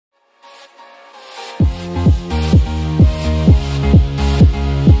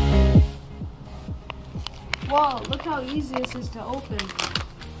Wow, look how easy this is to open.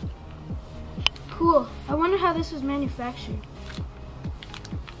 Cool. I wonder how this was manufactured.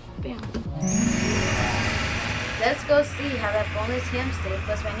 Bam. Let's go see how that boneless ham steak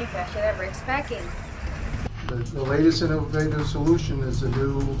was manufactured at Berks Packing. The latest innovative solution is the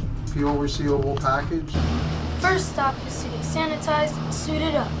new peel resealable package. First stop is to get sanitized and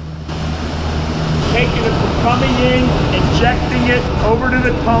suited up. Taking it from coming in, injecting it over to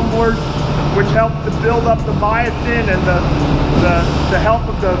the tumblers, which helps to build up the myosin and the help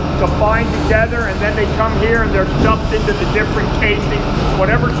of the bind together, and then they come here and they're stuffed into the different casings,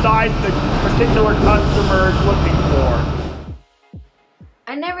 whatever size the particular customer is looking for.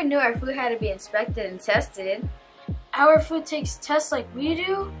 I never knew our food had to be inspected and tested. Our food takes tests like we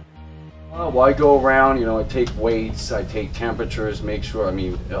do? Well, I go around, I take weights, I take temperatures, make sure,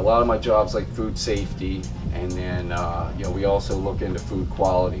 a lot of my job's like food safety, and then, we also look into food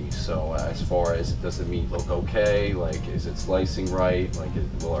quality. So as far as, does the meat look okay? Like, is it slicing right? Like,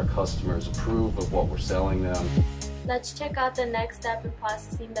 will our customers approve of what we're selling them? Let's check out the next step in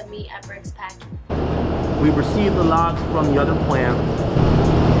processing the meat at Berks Packing. We received the logs from the other plant,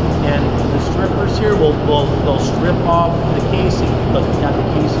 and the strippers here will strip off the casing, because we have the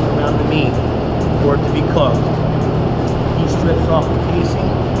casing around the meat for it to be cooked. He strips off the casing,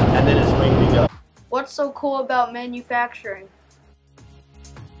 and then it's ready to go. What's so cool about manufacturing?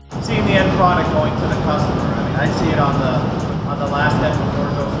 Seeing the end product going to the customer. I see it on the last step before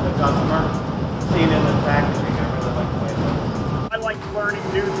it goes to the customer. Seeing it in the packaging, I really like the way it looks. I like learning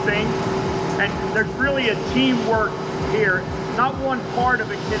new things, and there's really a teamwork here. Not one part of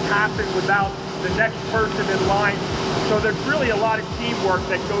it can happen without the next person in line. So there's really a lot of teamwork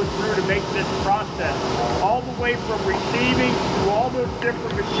that goes through to make this process. All the way from receiving to all those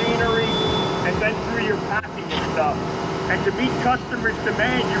different machinery, and then through your packing and stuff. And to meet customers'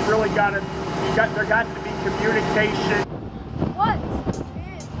 demand, you've really there got to be communication. What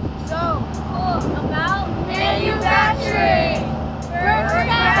is so cool?